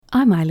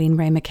I'm Eileen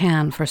Ray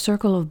McCann for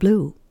Circle of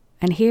Blue,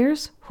 and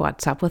here's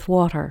What's Up with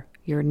Water,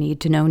 your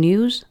need-to-know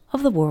news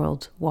of the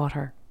world's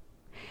water.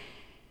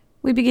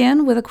 We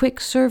begin with a quick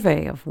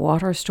survey of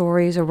water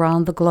stories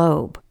around the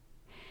globe.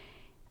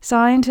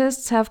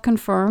 Scientists have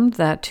confirmed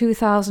that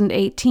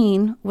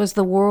 2018 was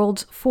the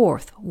world's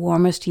fourth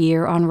warmest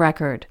year on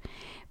record,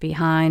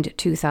 behind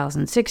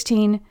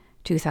 2016,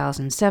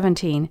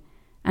 2017,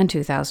 and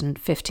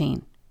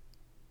 2015.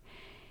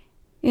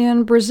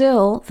 In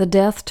Brazil, the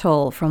death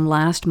toll from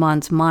last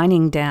month's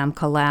mining dam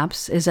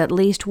collapse is at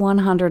least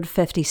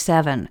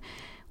 157,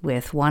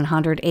 with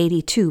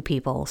 182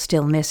 people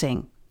still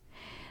missing.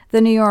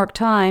 The New York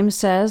Times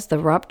says the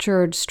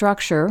ruptured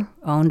structure,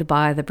 owned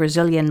by the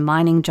Brazilian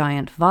mining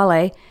giant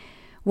Vale,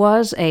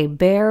 was a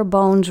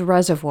bare-bones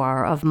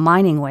reservoir of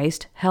mining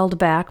waste held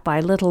back by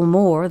little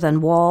more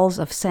than walls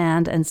of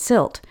sand and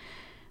silt,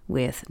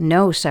 with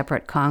no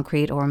separate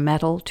concrete or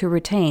metal to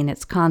retain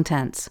its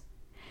contents.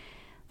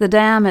 The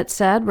dam, it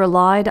said,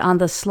 relied on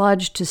the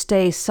sludge to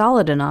stay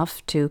solid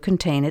enough to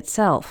contain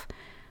itself.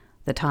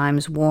 The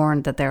Times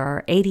warned that there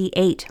are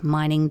 88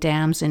 mining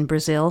dams in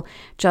Brazil,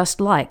 just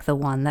like the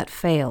one that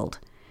failed.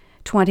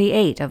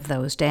 28 of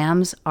those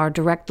dams are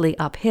directly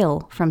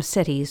uphill from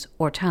cities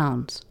or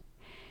towns.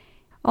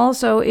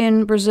 Also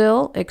in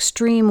Brazil,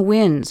 extreme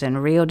winds in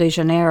Rio de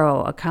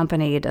Janeiro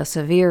accompanied a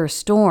severe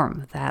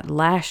storm that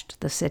lashed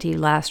the city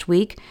last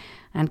week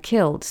and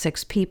killed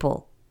 6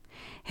 people.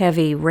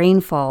 Heavy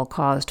rainfall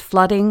caused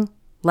flooding,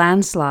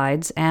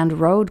 landslides, and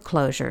road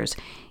closures,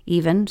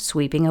 even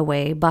sweeping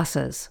away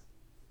buses.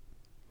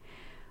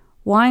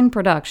 Wine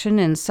production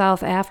in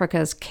South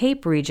Africa's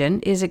Cape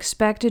region is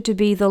expected to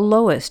be the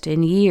lowest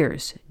in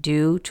years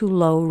due to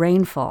low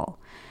rainfall.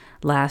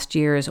 Last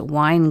year's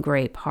wine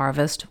grape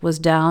harvest was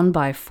down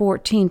by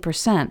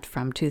 14%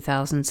 from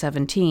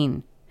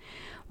 2017.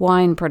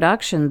 Wine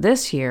production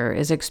this year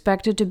is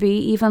expected to be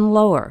even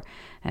lower,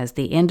 as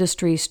the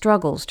industry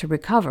struggles to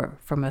recover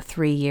from a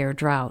 3-year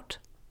drought.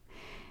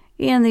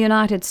 In the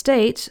United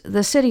States,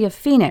 the city of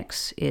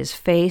Phoenix is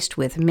faced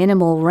with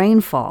minimal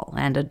rainfall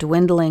and a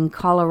dwindling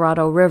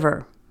Colorado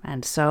River,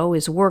 and so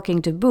is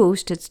working to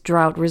boost its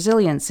drought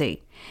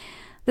resiliency.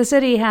 The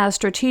city has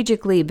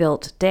strategically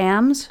built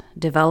dams,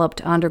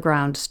 developed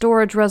underground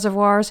storage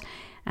reservoirs,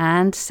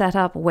 and set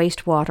up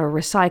wastewater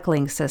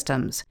recycling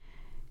systems.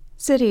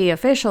 City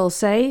officials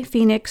say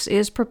Phoenix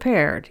is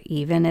prepared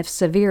even if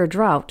severe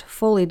drought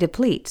fully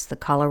depletes the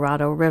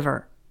Colorado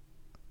River.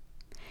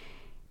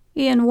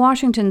 In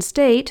Washington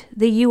state,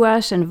 the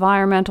U.S.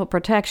 Environmental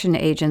Protection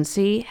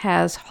Agency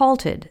has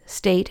halted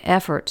state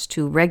efforts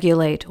to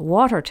regulate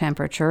water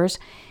temperatures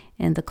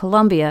in the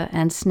Columbia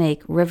and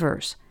Snake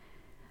Rivers.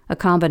 A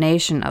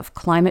combination of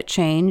climate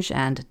change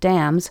and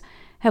dams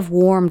have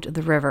warmed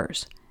the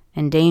rivers,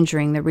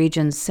 endangering the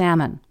region's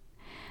salmon.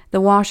 The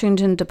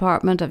Washington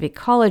Department of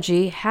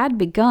Ecology had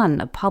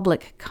begun a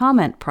public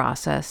comment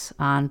process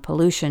on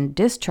pollution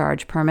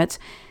discharge permits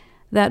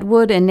that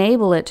would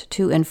enable it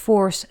to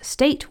enforce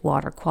state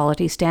water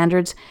quality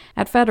standards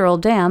at federal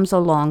dams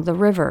along the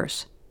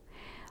rivers.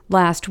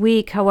 Last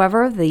week,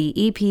 however, the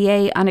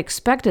EPA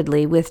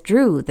unexpectedly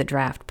withdrew the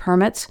draft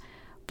permits,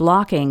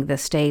 blocking the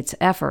state's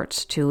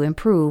efforts to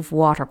improve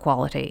water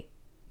quality.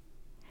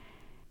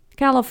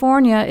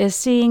 California is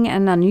seeing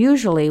an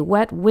unusually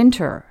wet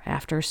winter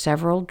after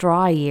several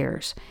dry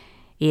years.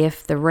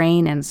 If the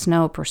rain and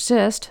snow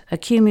persist,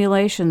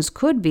 accumulations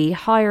could be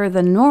higher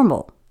than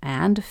normal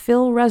and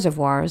fill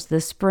reservoirs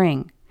this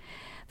spring.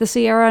 The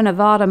Sierra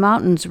Nevada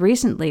mountains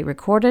recently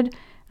recorded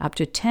up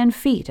to 10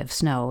 feet of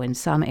snow in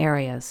some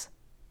areas.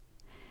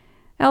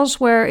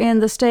 Elsewhere in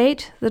the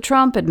state, the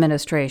Trump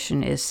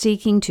administration is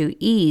seeking to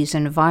ease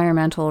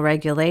environmental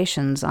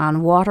regulations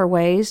on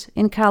waterways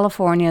in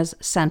California's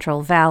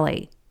Central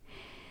Valley.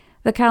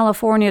 The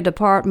California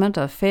Department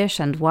of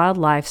Fish and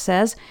Wildlife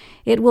says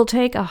it will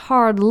take a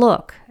hard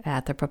look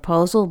at the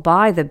proposal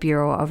by the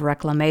Bureau of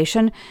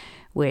Reclamation,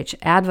 which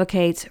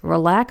advocates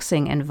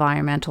relaxing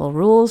environmental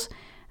rules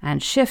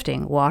and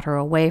shifting water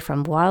away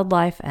from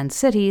wildlife and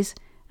cities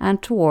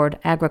and toward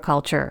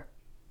agriculture.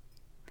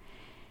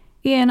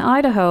 In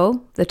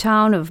Idaho, the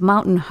town of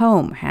Mountain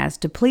Home has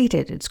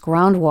depleted its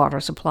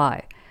groundwater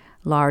supply,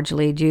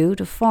 largely due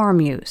to farm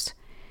use.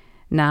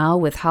 Now,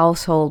 with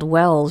household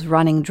wells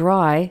running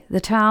dry, the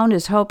town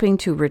is hoping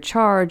to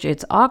recharge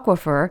its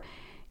aquifer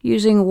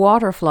using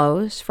water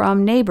flows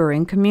from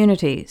neighboring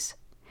communities.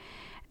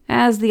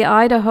 As the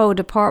Idaho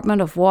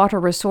Department of Water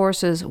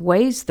Resources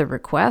weighs the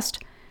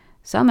request,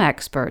 some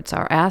experts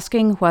are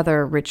asking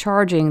whether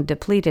recharging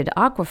depleted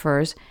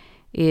aquifers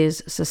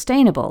is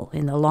sustainable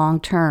in the long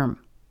term.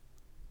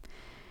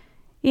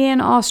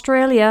 In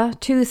Australia,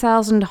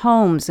 2,000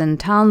 homes in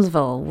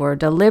Townsville were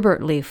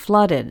deliberately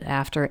flooded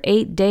after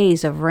 8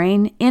 days of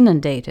rain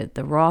inundated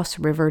the Ross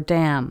River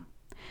Dam.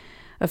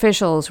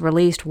 Officials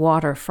released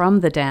water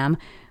from the dam,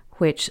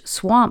 which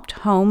swamped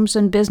homes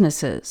and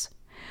businesses.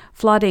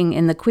 Flooding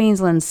in the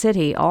Queensland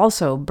city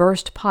also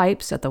burst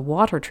pipes at the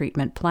water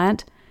treatment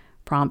plant,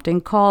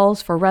 prompting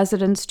calls for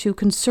residents to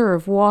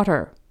conserve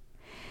water.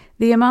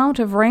 The amount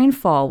of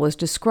rainfall was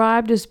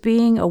described as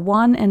being a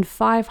 1 in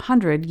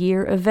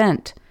 500-year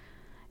event.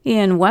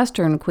 In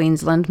western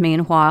Queensland,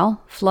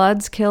 meanwhile,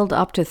 floods killed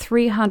up to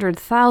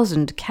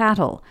 300,000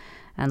 cattle,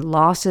 and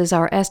losses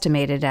are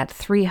estimated at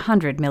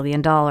 $300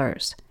 million.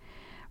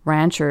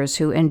 Ranchers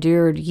who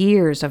endured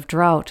years of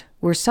drought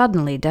were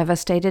suddenly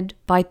devastated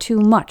by too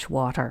much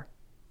water.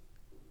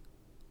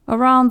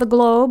 Around the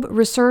globe,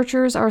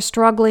 researchers are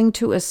struggling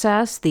to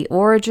assess the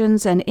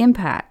origins and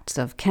impacts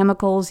of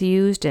chemicals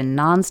used in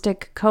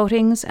nonstick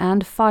coatings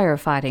and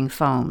firefighting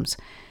foams.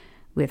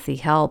 With the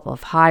help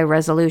of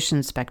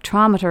high-resolution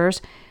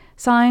spectrometers,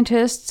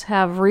 scientists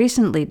have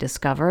recently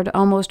discovered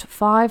almost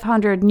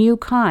 500 new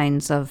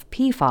kinds of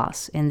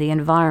PFAS in the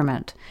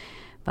environment,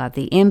 but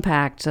the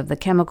impacts of the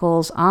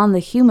chemicals on the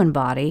human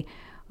body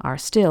are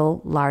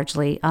still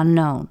largely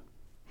unknown.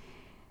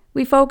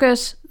 We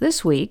focus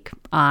this week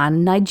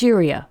on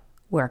Nigeria,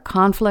 where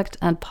conflict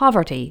and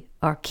poverty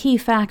are key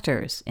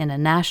factors in a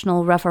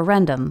national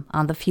referendum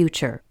on the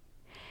future.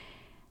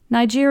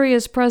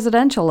 Nigeria's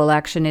presidential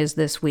election is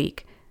this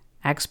week.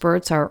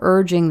 Experts are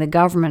urging the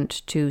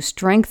government to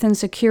strengthen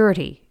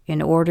security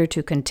in order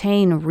to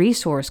contain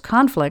resource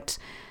conflicts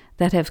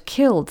that have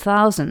killed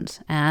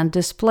thousands and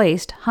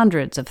displaced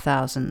hundreds of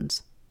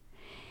thousands.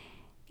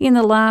 In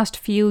the last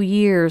few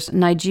years,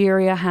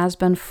 Nigeria has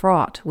been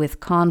fraught with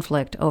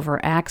conflict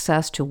over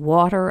access to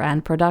water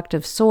and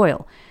productive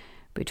soil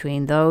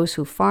between those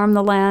who farm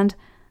the land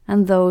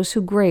and those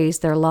who graze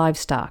their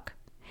livestock.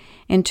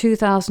 In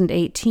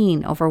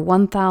 2018, over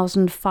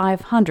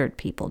 1,500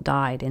 people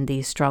died in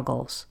these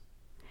struggles.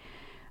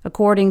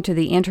 According to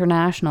the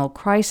International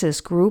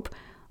Crisis Group,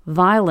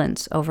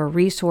 violence over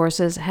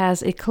resources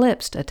has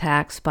eclipsed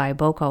attacks by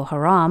Boko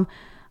Haram,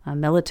 a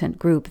militant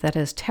group that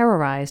has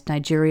terrorized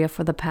Nigeria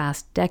for the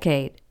past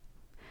decade.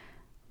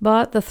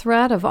 But the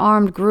threat of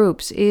armed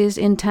groups is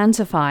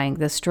intensifying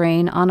the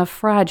strain on a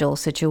fragile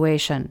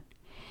situation.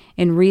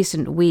 In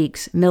recent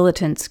weeks,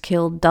 militants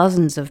killed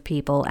dozens of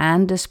people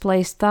and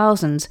displaced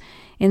thousands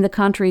in the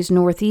country's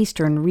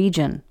northeastern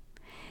region.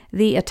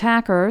 The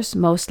attackers,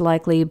 most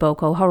likely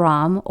Boko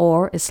Haram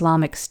or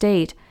Islamic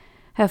State,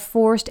 have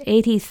forced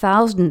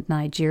 80,000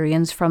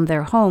 Nigerians from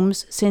their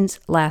homes since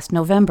last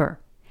November.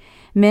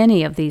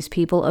 Many of these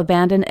people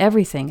abandon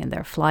everything in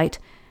their flight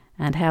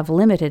and have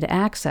limited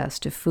access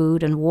to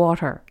food and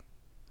water.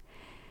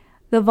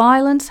 The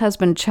violence has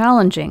been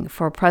challenging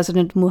for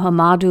President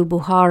Muhammadu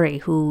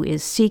Buhari, who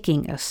is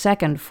seeking a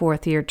second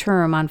fourth-year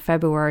term on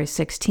February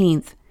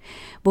 16th.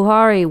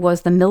 Buhari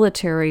was the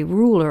military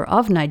ruler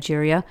of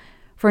Nigeria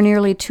for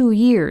nearly 2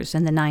 years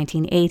in the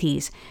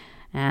 1980s,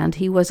 and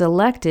he was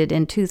elected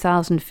in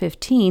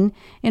 2015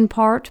 in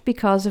part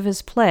because of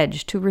his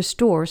pledge to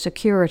restore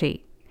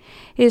security.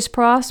 His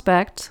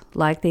prospects,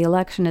 like the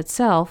election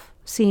itself,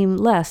 seem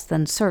less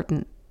than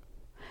certain.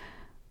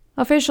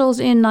 Officials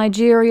in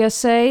Nigeria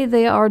say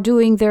they are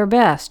doing their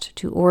best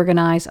to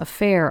organize a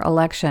fair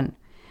election,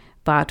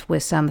 but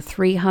with some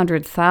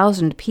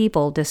 300,000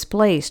 people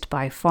displaced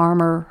by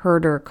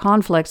farmer-herder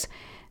conflicts,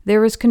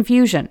 there is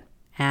confusion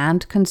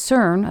and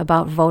concern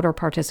about voter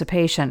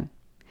participation.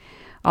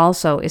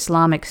 Also,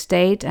 Islamic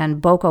State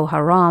and Boko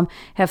Haram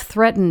have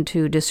threatened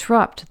to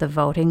disrupt the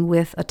voting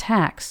with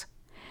attacks.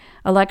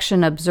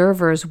 Election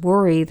observers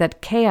worry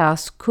that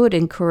chaos could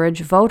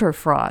encourage voter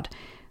fraud,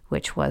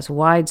 which was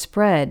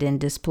widespread in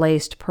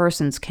displaced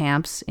persons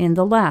camps in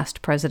the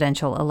last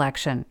presidential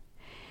election.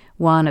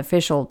 One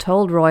official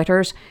told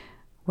Reuters,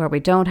 "Where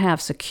we don't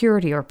have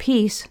security or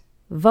peace,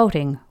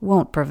 voting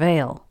won't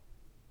prevail."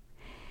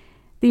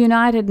 The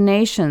United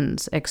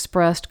Nations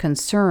expressed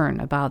concern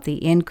about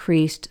the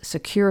increased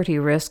security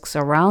risks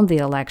around the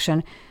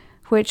election,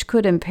 which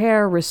could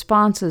impair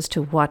responses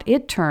to what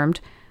it termed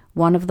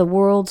one of the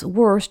world's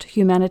worst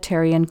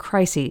humanitarian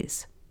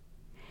crises.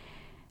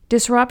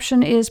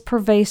 Disruption is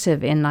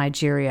pervasive in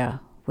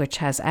Nigeria, which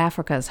has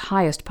Africa's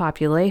highest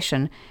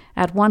population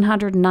at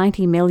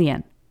 190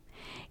 million.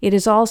 It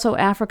is also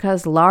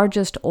Africa's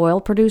largest oil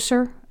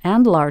producer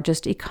and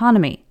largest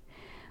economy,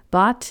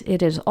 but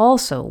it is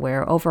also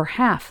where over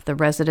half the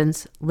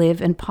residents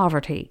live in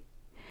poverty.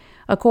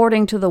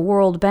 According to the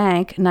World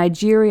Bank,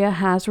 Nigeria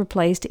has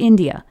replaced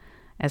India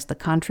as the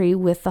country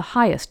with the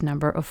highest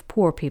number of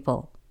poor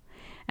people.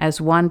 As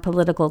one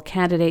political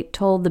candidate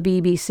told the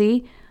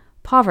BBC,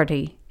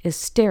 poverty is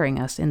staring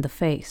us in the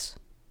face.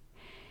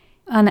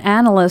 An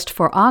analyst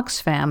for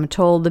Oxfam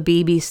told the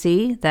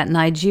BBC that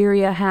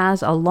Nigeria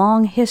has a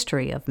long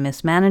history of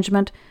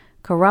mismanagement,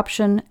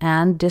 corruption,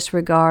 and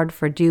disregard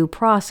for due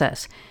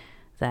process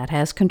that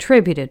has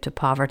contributed to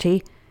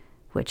poverty,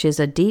 which is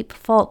a deep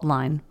fault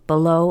line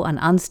below an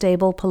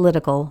unstable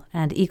political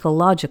and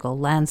ecological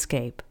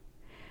landscape.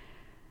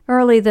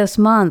 Early this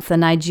month, the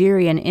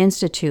Nigerian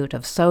Institute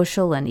of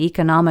Social and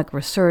Economic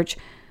Research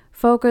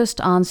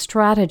focused on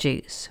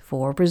strategies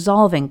for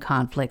resolving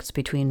conflicts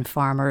between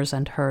farmers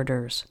and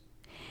herders.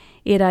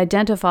 It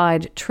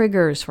identified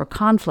triggers for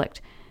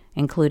conflict,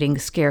 including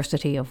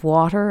scarcity of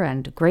water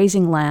and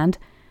grazing land,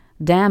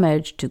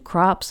 damage to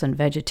crops and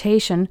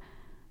vegetation,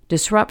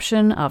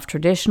 disruption of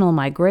traditional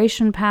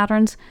migration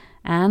patterns,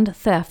 and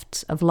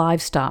thefts of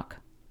livestock.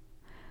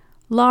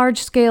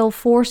 Large-scale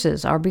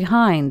forces are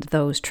behind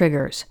those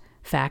triggers,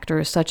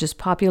 factors such as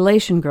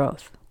population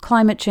growth,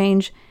 climate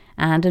change,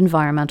 and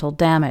environmental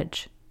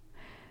damage.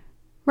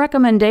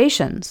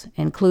 Recommendations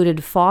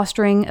included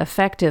fostering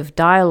effective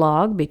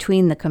dialogue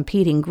between the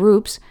competing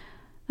groups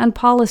and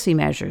policy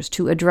measures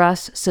to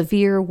address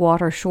severe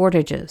water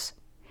shortages.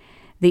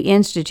 The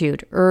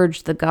Institute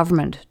urged the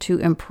government to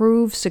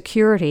improve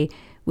security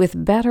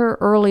with better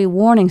early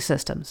warning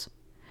systems,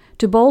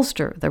 to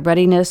bolster the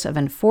readiness of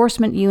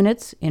enforcement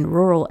units in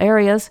rural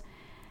areas,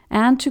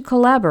 and to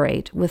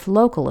collaborate with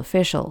local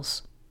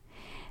officials.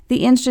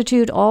 The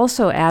Institute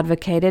also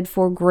advocated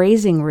for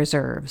grazing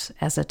reserves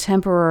as a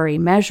temporary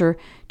measure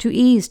to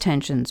ease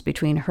tensions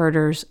between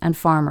herders and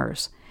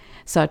farmers.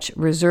 Such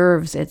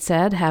reserves, it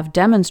said, have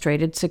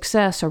demonstrated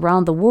success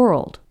around the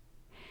world.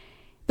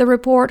 The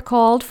report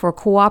called for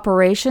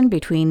cooperation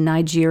between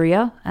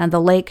Nigeria and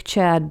the Lake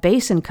Chad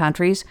Basin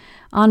countries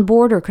on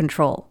border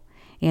control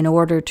in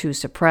order to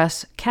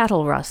suppress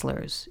cattle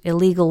rustlers,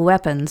 illegal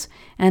weapons,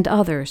 and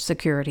other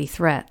security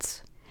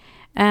threats.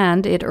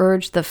 And it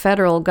urged the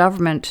federal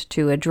government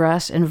to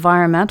address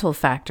environmental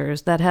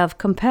factors that have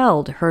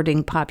compelled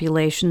herding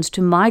populations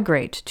to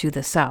migrate to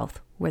the south,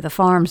 where the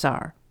farms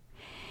are.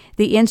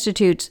 The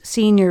Institute's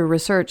senior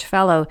research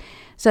fellow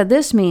said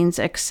this means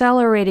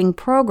accelerating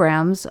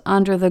programs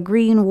under the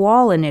Green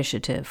Wall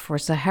Initiative for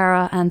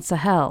Sahara and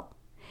Sahel.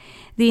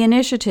 The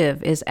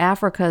initiative is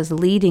Africa's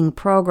leading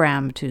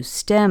program to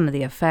stem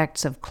the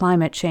effects of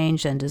climate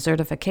change and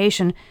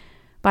desertification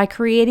by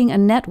creating a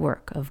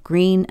network of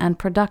green and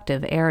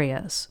productive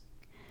areas.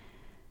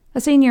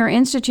 A senior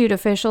Institute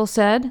official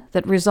said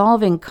that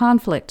resolving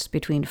conflicts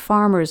between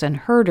farmers and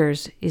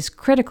herders is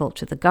critical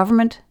to the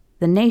government,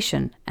 the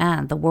nation,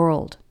 and the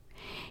world.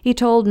 He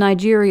told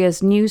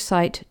Nigeria's news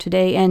site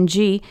Today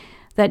NG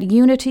that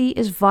unity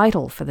is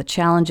vital for the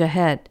challenge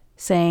ahead,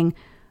 saying,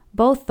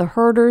 "Both the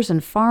herders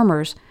and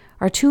farmers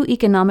are two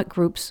economic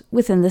groups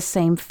within the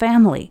same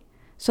family,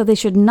 so they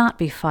should not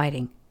be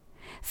fighting.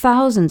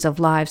 Thousands of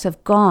lives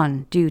have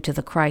gone due to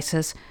the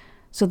crisis,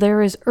 so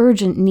there is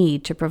urgent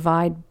need to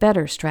provide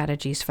better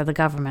strategies for the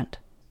government."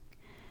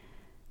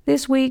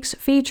 This week's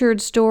featured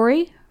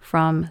story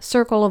from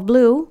Circle of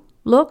Blue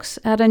looks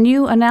at a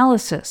new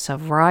analysis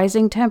of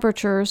rising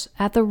temperatures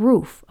at the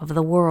roof of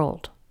the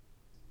world.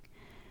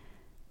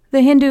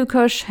 The Hindu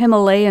Kush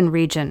Himalayan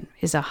region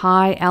is a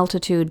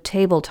high-altitude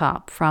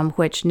tabletop from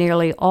which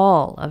nearly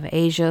all of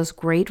Asia's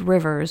great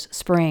rivers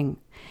spring.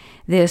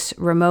 This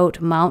remote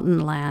mountain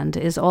land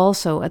is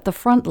also at the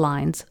front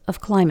lines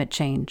of climate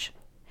change.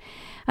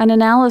 An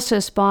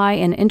analysis by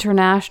an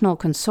international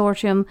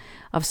consortium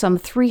of some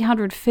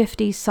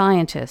 350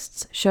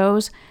 scientists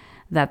shows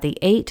that the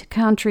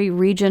 8-country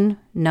region,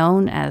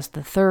 known as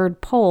the Third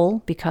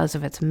Pole because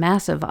of its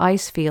massive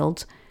ice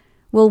fields,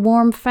 will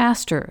warm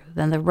faster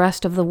than the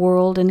rest of the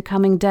world in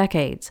coming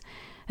decades,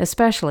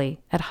 especially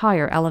at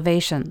higher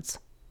elevations.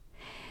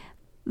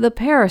 The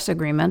Paris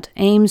Agreement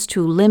aims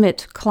to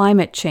limit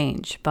climate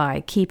change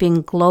by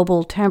keeping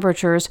global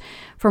temperatures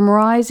from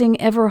rising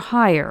ever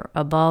higher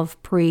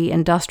above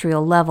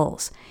pre-industrial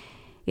levels.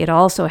 It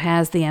also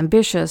has the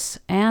ambitious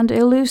and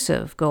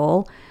elusive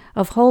goal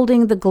of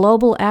holding the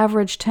global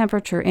average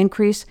temperature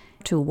increase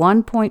to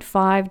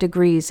 1.5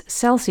 degrees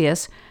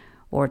Celsius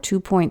or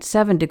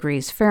 2.7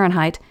 degrees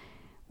Fahrenheit,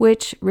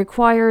 which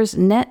requires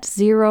net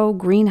zero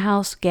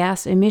greenhouse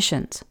gas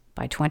emissions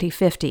by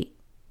 2050.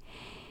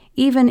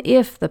 Even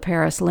if the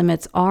Paris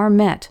limits are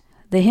met,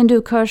 the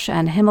Hindu Kush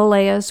and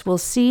Himalayas will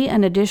see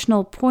an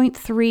additional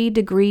 0.3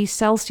 degrees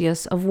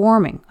Celsius of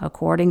warming,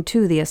 according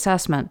to the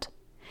assessment.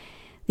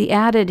 The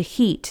added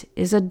heat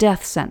is a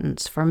death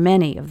sentence for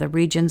many of the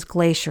region's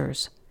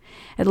glaciers.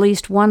 At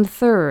least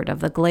 1/3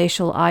 of the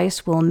glacial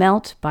ice will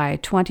melt by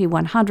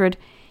 2100,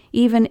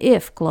 even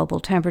if global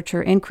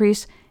temperature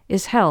increase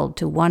is held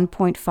to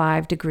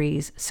 1.5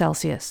 degrees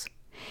Celsius.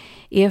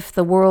 If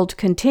the world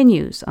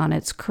continues on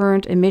its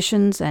current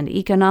emissions and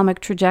economic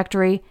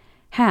trajectory,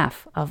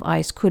 half of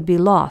ice could be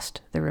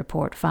lost, the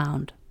report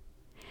found.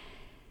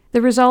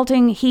 The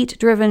resulting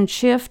heat-driven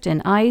shift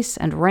in ice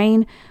and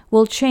rain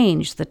will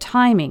change the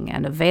timing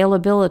and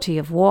availability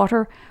of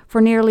water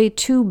for nearly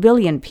 2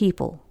 billion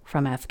people,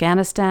 from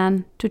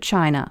Afghanistan to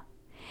China.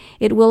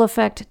 It will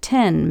affect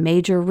 10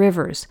 major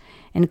rivers,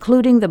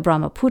 including the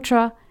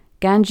Brahmaputra,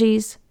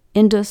 Ganges,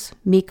 Indus,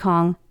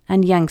 Mekong,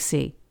 and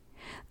Yangtze.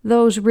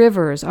 Those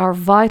rivers are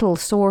vital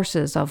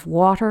sources of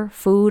water,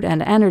 food,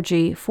 and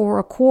energy for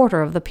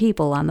 1/4 of the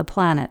people on the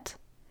planet.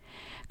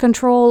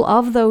 Control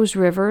of those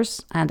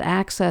rivers and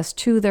access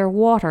to their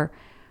water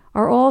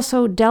are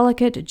also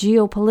delicate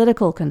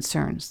geopolitical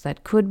concerns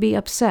that could be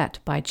upset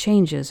by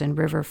changes in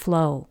river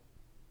flow.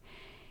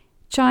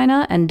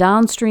 China and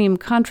downstream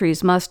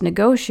countries must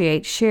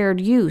negotiate shared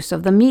use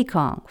of the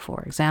Mekong,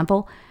 for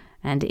example,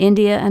 and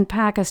India and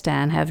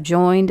Pakistan have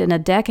joined in a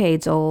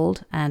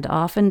decades-old and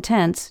often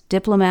tense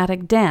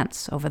diplomatic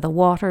dance over the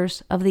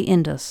waters of the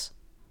Indus.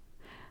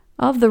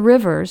 Of the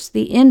rivers,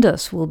 the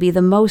Indus will be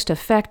the most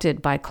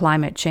affected by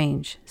climate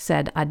change,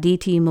 said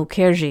Aditi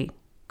Mukherjee,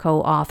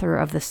 co-author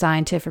of the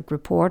scientific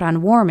report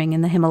on warming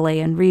in the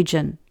Himalayan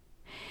region.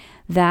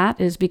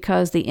 That is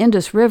because the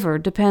Indus River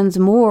depends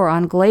more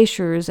on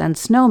glaciers and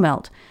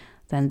snowmelt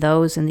than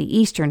those in the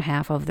eastern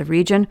half of the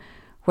region,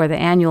 where the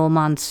annual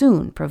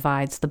monsoon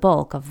provides the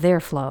bulk of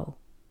their flow.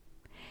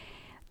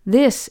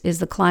 This is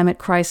the climate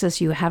crisis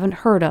you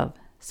haven't heard of,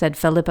 said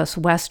Philippus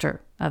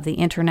Wester of the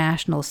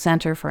International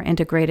Center for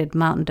Integrated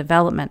Mountain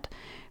Development,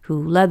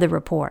 who led the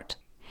report.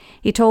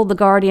 He told The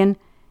Guardian,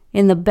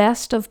 "In the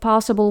best of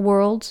possible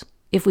worlds,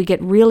 if we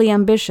get really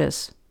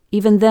ambitious,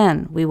 even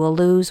then we will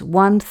lose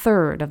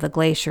 1/3 of the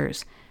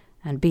glaciers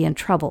and be in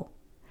trouble."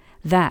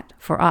 That,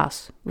 for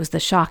us, was the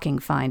shocking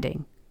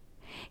finding.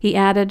 He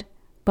added,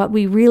 "But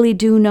we really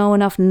do know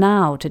enough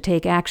now to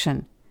take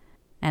action,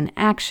 and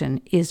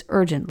action is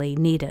urgently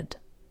needed."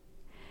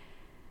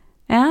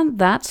 And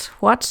that's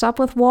What's Up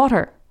with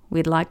Water.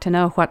 We'd like to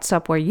know what's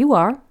up where you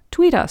are.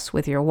 Tweet us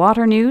with your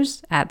water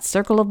news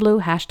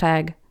 @CircleOfBlue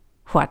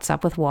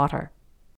 #What'sUpWithWater.